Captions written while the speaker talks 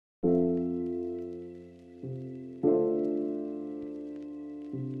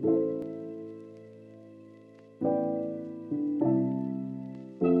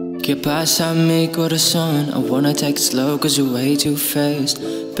¿Qué pasa mi corazón? I wanna take it slow cause you're way too fast.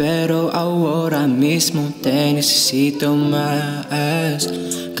 Pero ahora mismo te necesito más.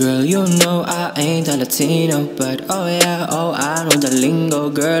 Girl, you know I ain't a Latino, but oh yeah, oh I know the lingo.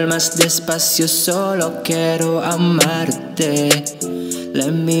 Girl, más despacio, solo quiero amarte.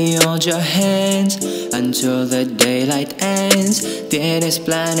 Let me hold your hands until the daylight ends. Tienes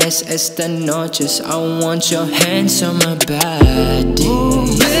planes esta noche, so I want your hands on my body. Oh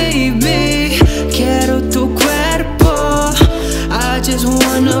baby, quiero tu cuerpo. I just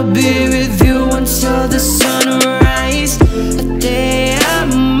wanna be with you until the sunrise. Te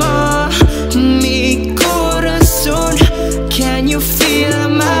amo, mi corazón. Can you feel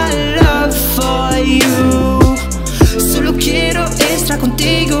my love for you? Solo quiero estar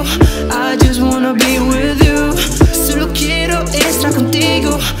contigo. I just wanna be with you. Solo quiero estar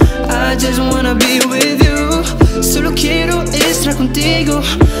contigo. I just wanna be with you. Solo quiero estar contigo.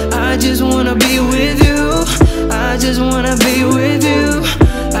 I just wanna be with you. I just wanna be with you.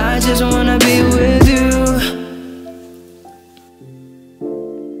 I just wanna be with you.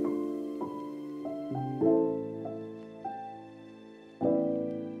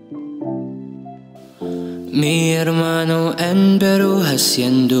 Mi hermano en Perú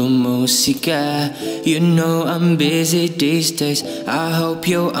haciendo música. You know I'm busy these days, I hope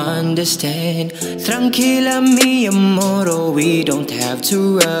you understand. Tranquila mi amor, oh, we don't have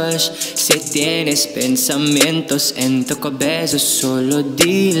to rush. Si tienes pensamientos en tu cabeza, solo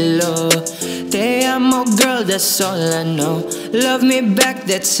dilo. Te amo girl, that's all I know. Love me back,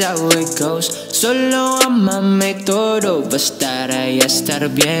 that's how it goes. Solo amame, todo va a estar ahí, a estar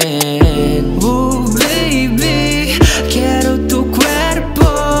bien. Baby, quiero tu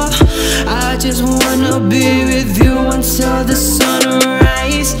cuerpo. I just wanna be with you until the sunrise.